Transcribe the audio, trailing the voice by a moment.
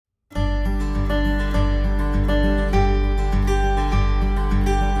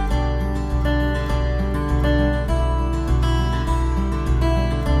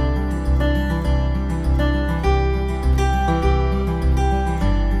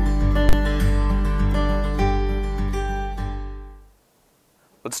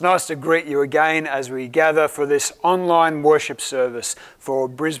It's nice to greet you again as we gather for this online worship service for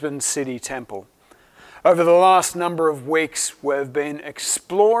Brisbane City Temple. Over the last number of weeks, we've been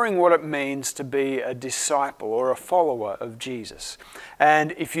exploring what it means to be a disciple or a follower of Jesus.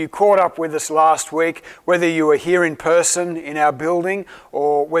 And if you caught up with us last week, whether you were here in person in our building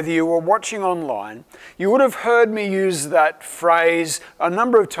or whether you were watching online, you would have heard me use that phrase a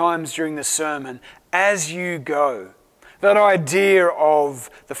number of times during the sermon, as you go. That idea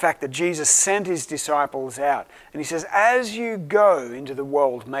of the fact that Jesus sent his disciples out. And he says, as you go into the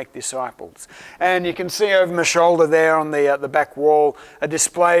world, make disciples. And you can see over my shoulder there on the back wall a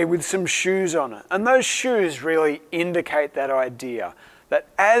display with some shoes on it. And those shoes really indicate that idea. That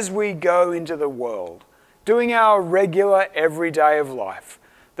as we go into the world, doing our regular everyday of life,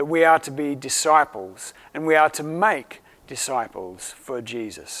 that we are to be disciples and we are to make disciples for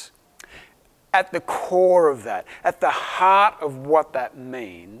Jesus. At the core of that, at the heart of what that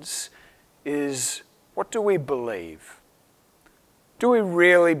means is, what do we believe? Do we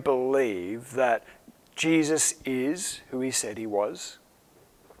really believe that Jesus is who he said he was?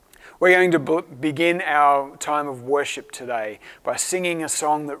 We're going to begin our time of worship today by singing a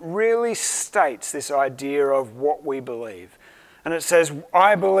song that really states this idea of what we believe. And it says,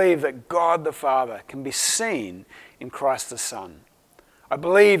 I believe that God the Father can be seen in Christ the Son. I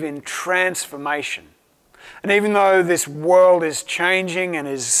believe in transformation. And even though this world is changing and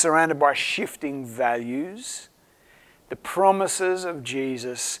is surrounded by shifting values, the promises of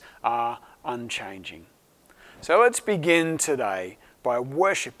Jesus are unchanging. So let's begin today by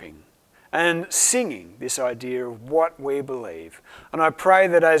worshipping and singing this idea of what we believe. And I pray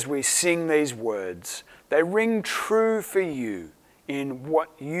that as we sing these words, they ring true for you in what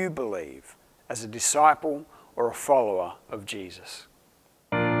you believe as a disciple or a follower of Jesus.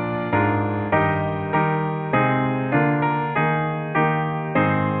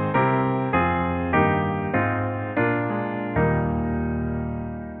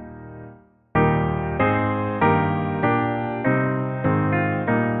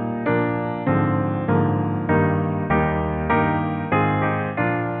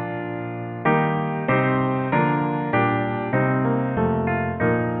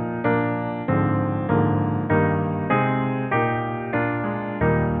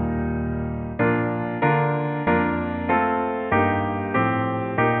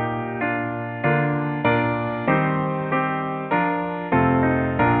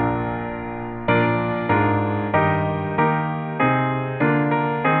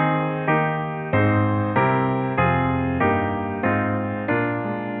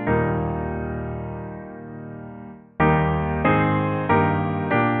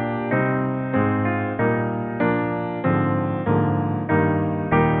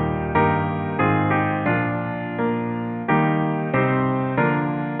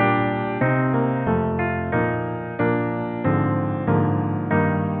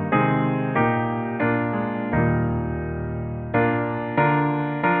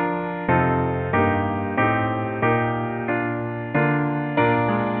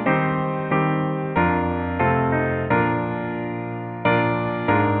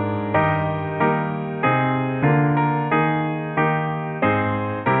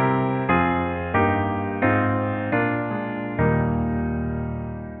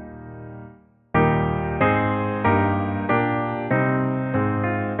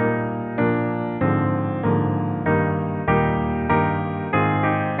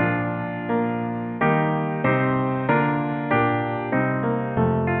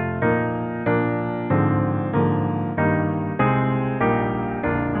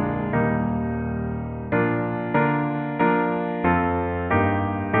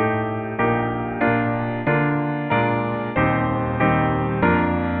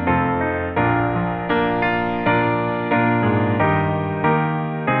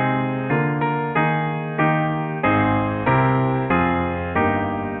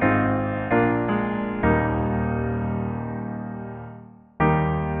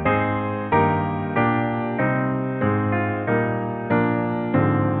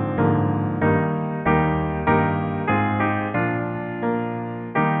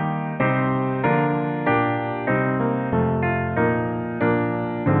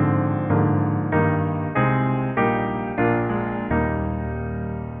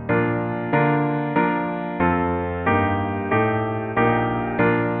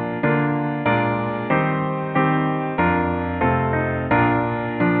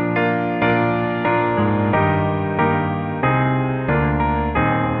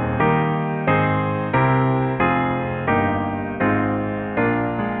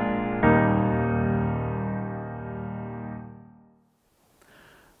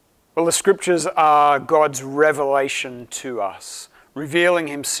 Well, the scriptures are God's revelation to us, revealing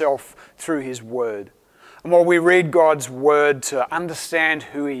himself through his word. And while we read God's word to understand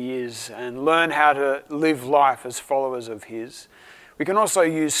who he is and learn how to live life as followers of his, we can also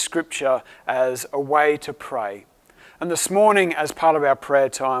use scripture as a way to pray. And this morning, as part of our prayer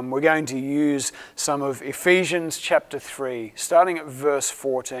time, we're going to use some of Ephesians chapter 3, starting at verse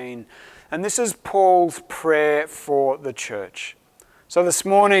 14. And this is Paul's prayer for the church. So this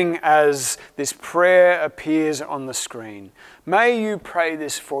morning, as this prayer appears on the screen, may you pray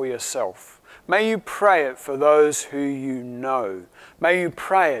this for yourself. May you pray it for those who you know. May you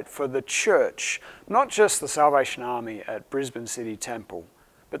pray it for the church, not just the Salvation Army at Brisbane City Temple,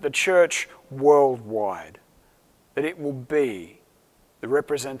 but the church worldwide, that it will be the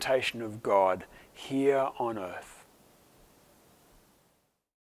representation of God here on earth.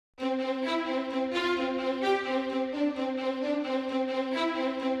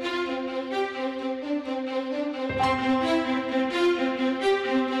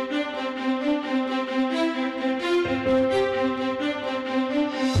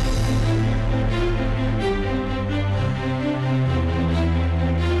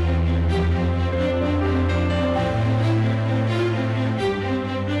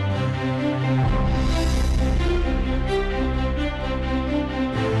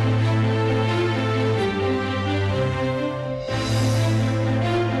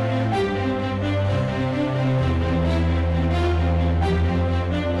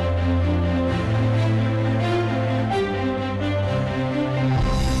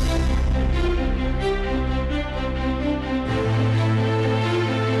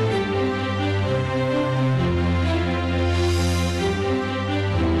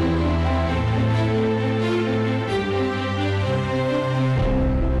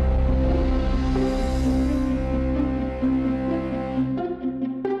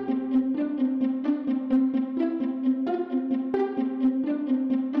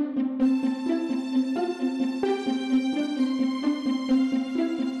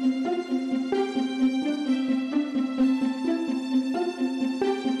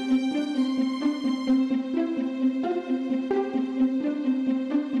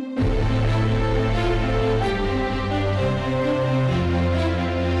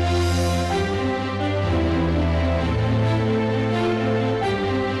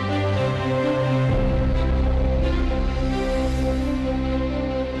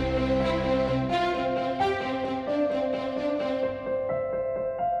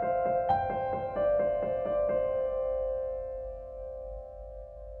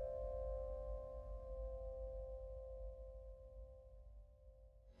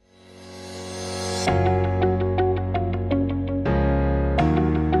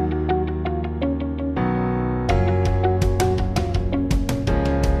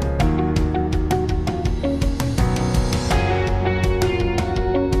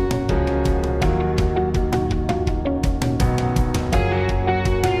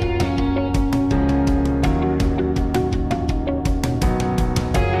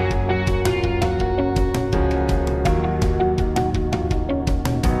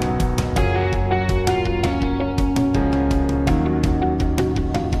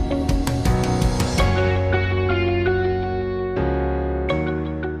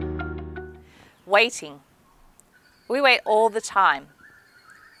 Waiting. We wait all the time.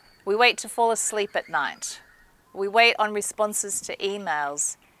 We wait to fall asleep at night. We wait on responses to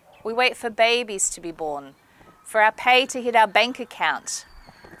emails. We wait for babies to be born, for our pay to hit our bank account,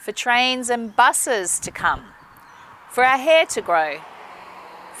 for trains and buses to come, for our hair to grow,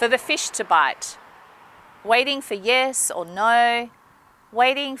 for the fish to bite, waiting for yes or no,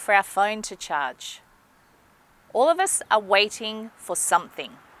 waiting for our phone to charge. All of us are waiting for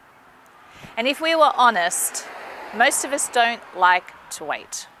something. And if we were honest, most of us don't like to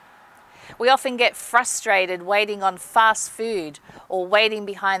wait. We often get frustrated waiting on fast food or waiting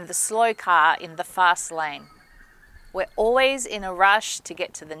behind the slow car in the fast lane. We're always in a rush to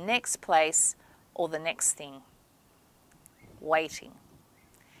get to the next place or the next thing. Waiting.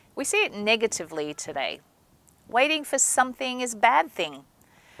 We see it negatively today. Waiting for something is a bad thing.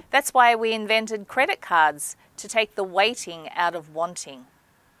 That's why we invented credit cards to take the waiting out of wanting.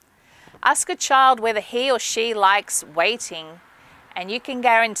 Ask a child whether he or she likes waiting, and you can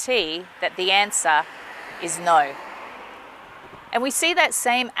guarantee that the answer is no. And we see that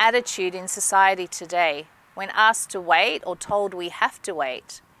same attitude in society today. When asked to wait or told we have to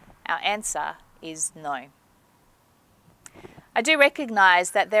wait, our answer is no. I do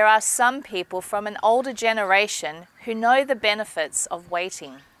recognize that there are some people from an older generation who know the benefits of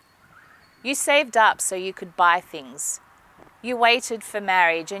waiting. You saved up so you could buy things. You waited for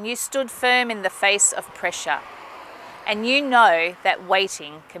marriage and you stood firm in the face of pressure. And you know that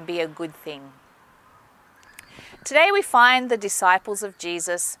waiting can be a good thing. Today we find the disciples of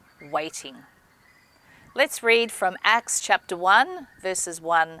Jesus waiting. Let's read from Acts chapter 1, verses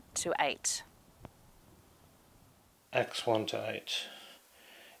 1 to 8. Acts 1 to 8.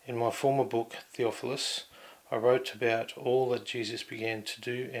 In my former book, Theophilus, I wrote about all that Jesus began to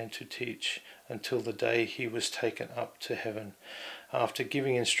do and to teach until the day he was taken up to heaven, after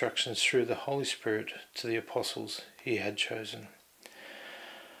giving instructions through the Holy Spirit to the apostles he had chosen.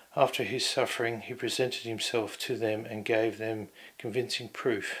 After his suffering, he presented himself to them and gave them convincing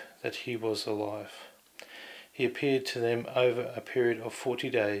proof that he was alive. He appeared to them over a period of 40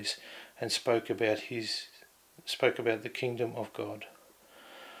 days and spoke about the kingdom of God.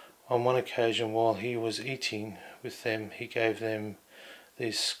 On one occasion, while he was eating with them, he gave them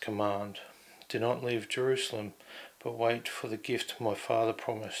this command: "Do not leave Jerusalem, but wait for the gift my Father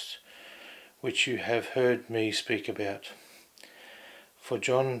promised, which you have heard me speak about. For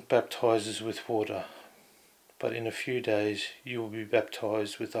John baptizes with water, but in a few days you will be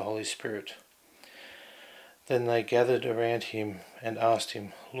baptized with the Holy Spirit." Then they gathered around him and asked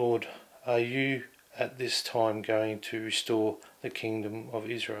him, "Lord, are you at this time going to restore the kingdom of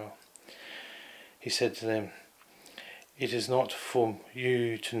Israel?" He said to them, "It is not for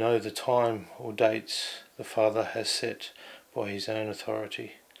you to know the time or dates the Father has set by his own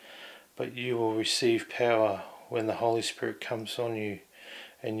authority, but you will receive power when the Holy Spirit comes on you,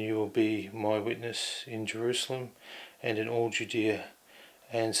 and you will be my witness in Jerusalem and in all Judea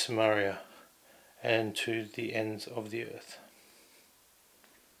and Samaria and to the ends of the earth."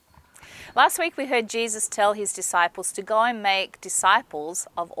 Last week we heard Jesus tell his disciples to go and make disciples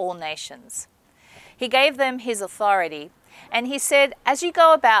of all nations. He gave them his authority, and he said, as you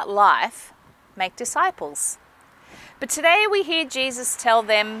go about life, make disciples. But today we hear Jesus tell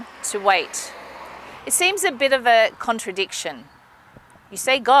them to wait. It seems a bit of a contradiction. You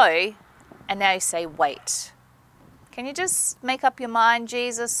say go, and now you say wait. Can you just make up your mind,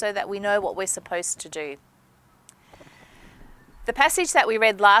 Jesus, so that we know what we're supposed to do? The passage that we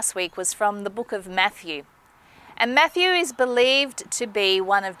read last week was from the book of Matthew. And Matthew is believed to be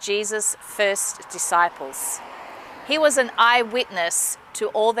one of Jesus' first disciples. He was an eyewitness to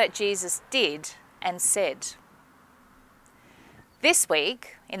all that Jesus did and said. This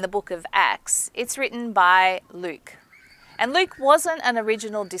week, in the book of Acts, it's written by Luke. And Luke wasn't an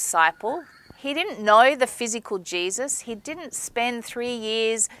original disciple. He didn't know the physical Jesus. He didn't spend 3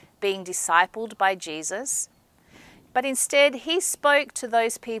 years being discipled by Jesus. But instead, he spoke to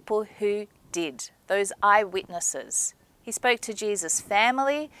those people who did, those eyewitnesses. He spoke to Jesus'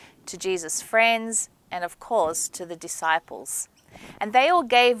 family, to Jesus' friends, and of course to the disciples. And they all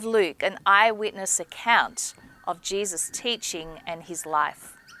gave Luke an eyewitness account of Jesus' teaching and his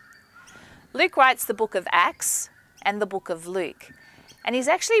life. Luke writes the book of Acts and the book of Luke, and he's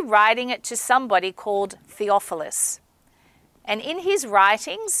actually writing it to somebody called Theophilus. And in his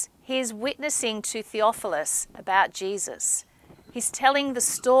writings, he's witnessing to Theophilus about Jesus. He's telling the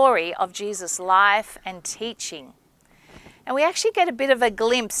story of Jesus' life and teaching. And we actually get a bit of a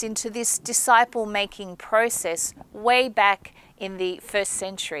glimpse into this disciple-making process way back in the 1st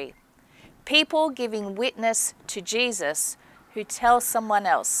century. People giving witness to Jesus who tell someone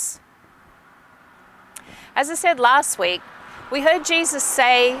else. As I said last week, we heard Jesus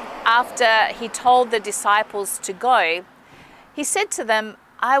say after he told the disciples to go, he said to them,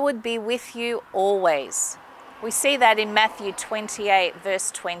 "I would be with you always." We see that in Matthew 28,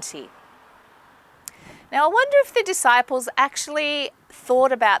 verse 20. Now, I wonder if the disciples actually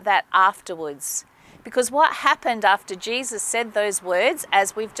thought about that afterwards. Because what happened after Jesus said those words,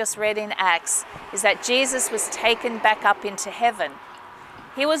 as we've just read in Acts, is that Jesus was taken back up into heaven.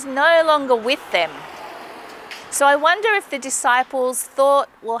 He was no longer with them. So I wonder if the disciples thought,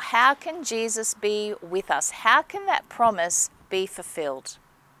 well, how can Jesus be with us? How can that promise be fulfilled?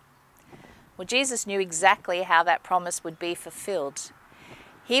 Well, Jesus knew exactly how that promise would be fulfilled.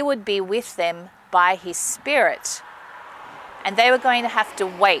 He would be with them by his Spirit, and they were going to have to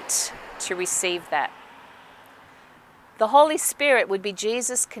wait to receive that. The Holy Spirit would be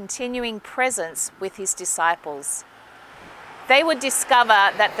Jesus' continuing presence with his disciples. They would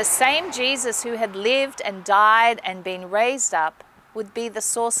discover that the same Jesus who had lived and died and been raised up would be the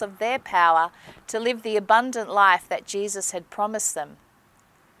source of their power to live the abundant life that Jesus had promised them.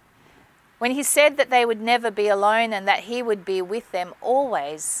 When he said that they would never be alone and that he would be with them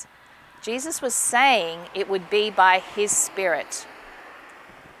always, Jesus was saying it would be by his Spirit.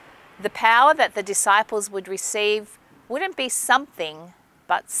 The power that the disciples would receive wouldn't be something,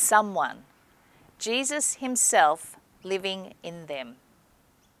 but someone. Jesus himself living in them.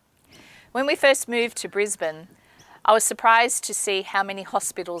 When we first moved to Brisbane, I was surprised to see how many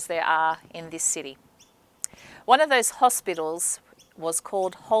hospitals there are in this city. One of those hospitals was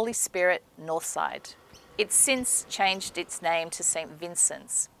called Holy Spirit Northside. It's since changed its name to St.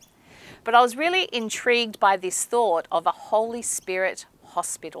 Vincent's. But I was really intrigued by this thought of a Holy Spirit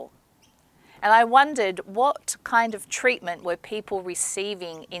hospital. And I wondered what kind of treatment were people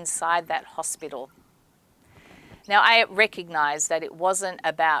receiving inside that hospital. Now, I recognize that it wasn't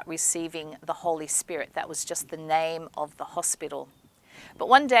about receiving the Holy Spirit. That was just the name of the hospital. But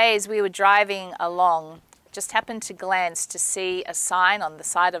one day as we were driving along, just happened to glance to see a sign on the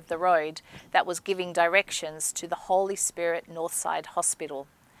side of the road that was giving directions to the Holy Spirit Northside Hospital.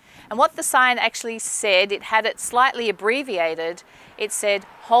 And what the sign actually said, it had it slightly abbreviated. It said,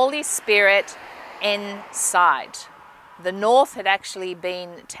 Holy Spirit inside. The North had actually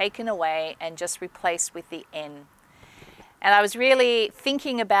been taken away and just replaced with the N. And I was really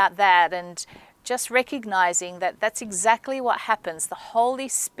thinking about that and just recognizing that that's exactly what happens. The Holy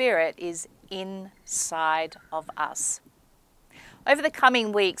Spirit is inside of us. Over the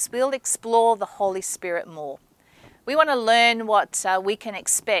coming weeks, we'll explore the Holy Spirit more. We want to learn what we can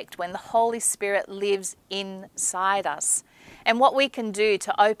expect when the Holy Spirit lives inside us and what we can do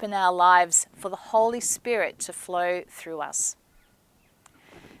to open our lives for the Holy Spirit to flow through us.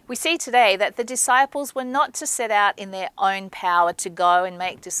 We see today that the disciples were not to set out in their own power to go and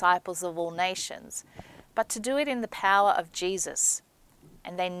make disciples of all nations, but to do it in the power of Jesus.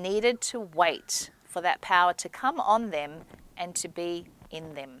 And they needed to wait for that power to come on them and to be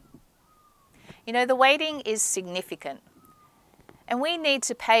in them. You know, the waiting is significant. And we need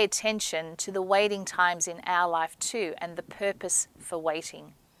to pay attention to the waiting times in our life too and the purpose for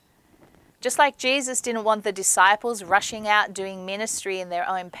waiting. Just like Jesus didn't want the disciples rushing out doing ministry in their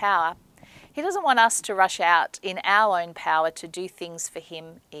own power, he doesn't want us to rush out in our own power to do things for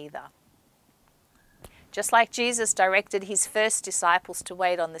him either. Just like Jesus directed his first disciples to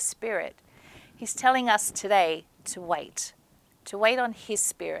wait on the Spirit, he's telling us today to wait on his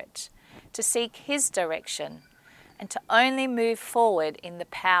Spirit, to seek his direction, and to only move forward in the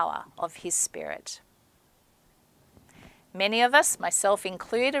power of his Spirit. Many of us, myself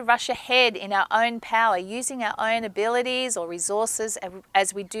included, rush ahead in our own power, using our own abilities or resources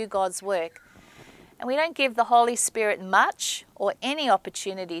as we do God's work. And we don't give the Holy Spirit much or any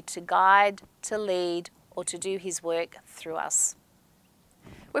opportunity to guide, to lead, or to do his work through us.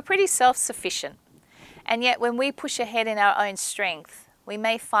 We're pretty self-sufficient, and yet when we push ahead in our own strength, we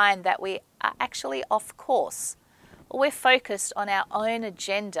may find that we are actually off course, or we're focused on our own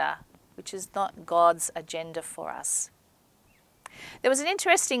agenda, which is not God's agenda for us. There was an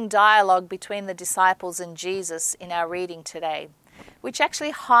interesting dialogue between the disciples and Jesus in our reading today, which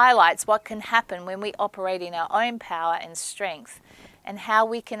actually highlights what can happen when we operate in our own power and strength, and how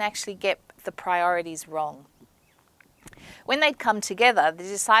we can actually get the priorities wrong. When they'd come together, the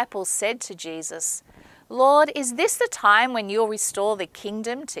disciples said to Jesus, Lord, is this the time when you'll restore the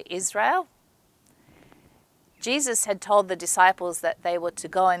kingdom to Israel? Jesus had told the disciples that they were to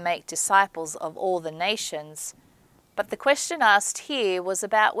go and make disciples of all the nations. But the question asked here was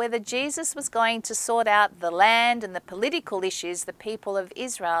about whether Jesus was going to sort out the land and the political issues the people of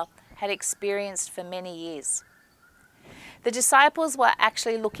Israel had experienced for many years. The disciples were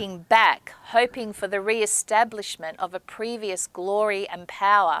actually looking back, hoping for the re-establishment of a previous glory and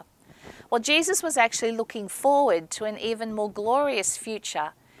power, while Jesus was actually looking forward to an even more glorious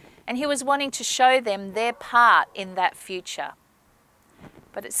future, and he was wanting to show them their part in that future.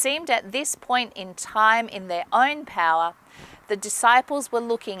 But it seemed at this point in time in their own power, the disciples were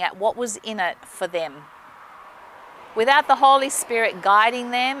looking at what was in it for them. Without the Holy Spirit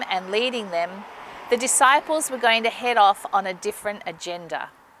guiding them and leading them, the disciples were going to head off on a different agenda.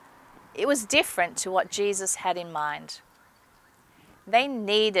 It was different to what Jesus had in mind. They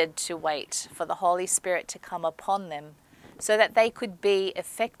needed to wait for the Holy Spirit to come upon them so that they could be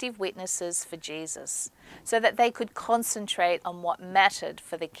effective witnesses for Jesus, so that they could concentrate on what mattered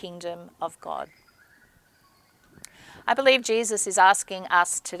for the kingdom of God. I believe Jesus is asking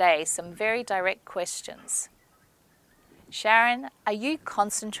us today some very direct questions. Sharon, are you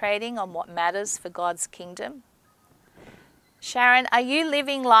concentrating on what matters for God's kingdom? Sharon, are you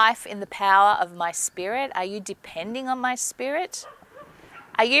living life in the power of my Spirit? Are you depending on my Spirit?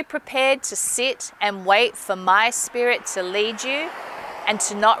 Are you prepared to sit and wait for my Spirit to lead you and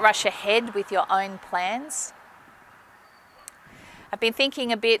to not rush ahead with your own plans? I've been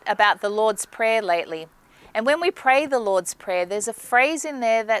thinking a bit about the Lord's Prayer lately. And when we pray the Lord's Prayer, there's a phrase in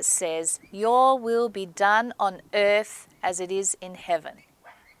there that says, "Your will be done on earth as it is in heaven."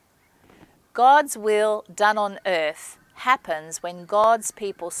 God's will done on earth happens when God's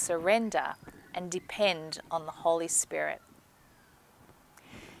people surrender and depend on the Holy Spirit.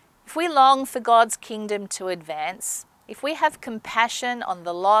 If we long for God's kingdom to advance, if we have compassion on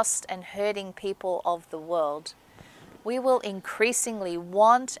the lost and hurting people of the world, we will increasingly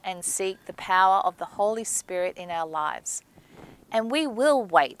want and seek the power of the Holy Spirit in our lives. And we will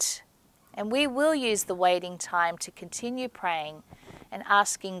wait, and we will use the waiting time to continue praying and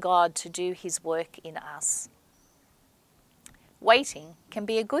asking God to do His work in us. Waiting can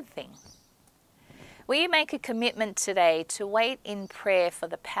be a good thing. Will you make a commitment today to wait in prayer for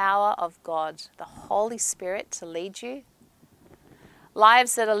the power of God, the Holy Spirit, to lead you?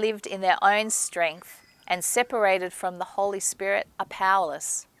 Lives that are lived in their own strength and separated from the Holy Spirit are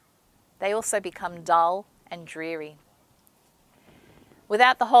powerless. They also become dull and dreary.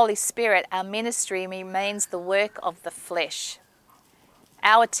 Without the Holy Spirit, our ministry remains the work of the flesh.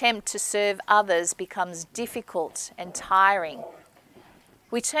 Our attempt to serve others becomes difficult and tiring.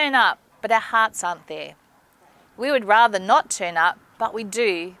 We turn up, but our hearts aren't there. We would rather not turn up, but we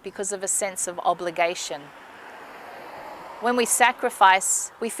do because of a sense of obligation. When we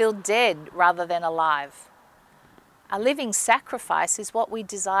sacrifice, we feel dead rather than alive. A living sacrifice is what we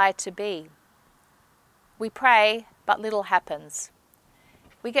desire to be. We pray, but little happens.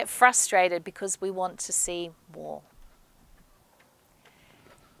 We get frustrated because we want to see more.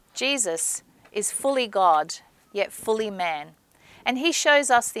 Jesus is fully God, yet fully man. And He shows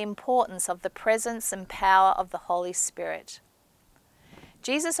us the importance of the presence and power of the Holy Spirit.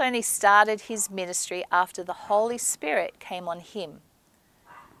 Jesus only started His ministry after the Holy Spirit came on Him.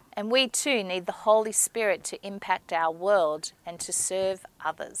 And we too need the Holy Spirit to impact our world and to serve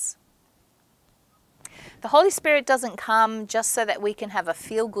others. The Holy Spirit doesn't come just so that we can have a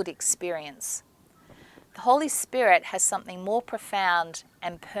feel-good experience. The Holy Spirit has something more profound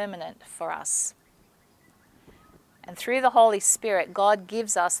and permanent for us. And through the Holy Spirit, God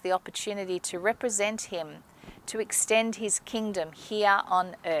gives us the opportunity to represent Him, to extend His kingdom here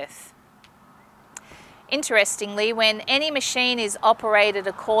on earth. Interestingly, when any machine is operated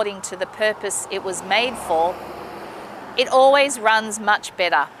according to the purpose it was made for, it always runs much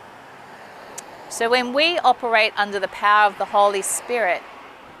better. So when we operate under the power of the Holy Spirit,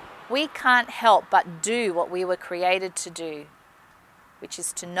 we can't help but do what we were created to do, which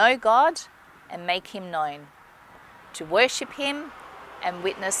is to know God and make Him known, to worship Him and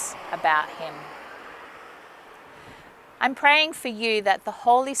witness about Him. I'm praying for you that the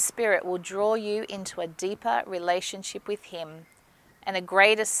Holy Spirit will draw you into a deeper relationship with Him and a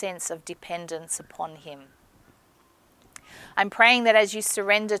greater sense of dependence upon Him. I'm praying that as you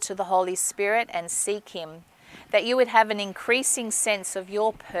surrender to the Holy Spirit and seek Him, that you would have an increasing sense of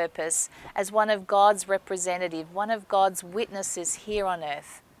your purpose as one of God's representatives, one of God's witnesses here on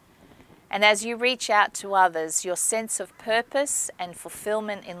earth. And as you reach out to others, your sense of purpose and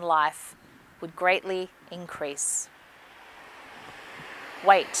fulfillment in life would greatly increase.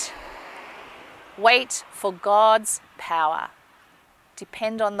 Wait. Wait for God's power.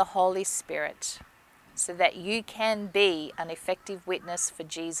 Depend on the Holy Spirit so that you can be an effective witness for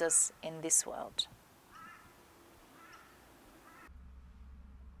Jesus in this world.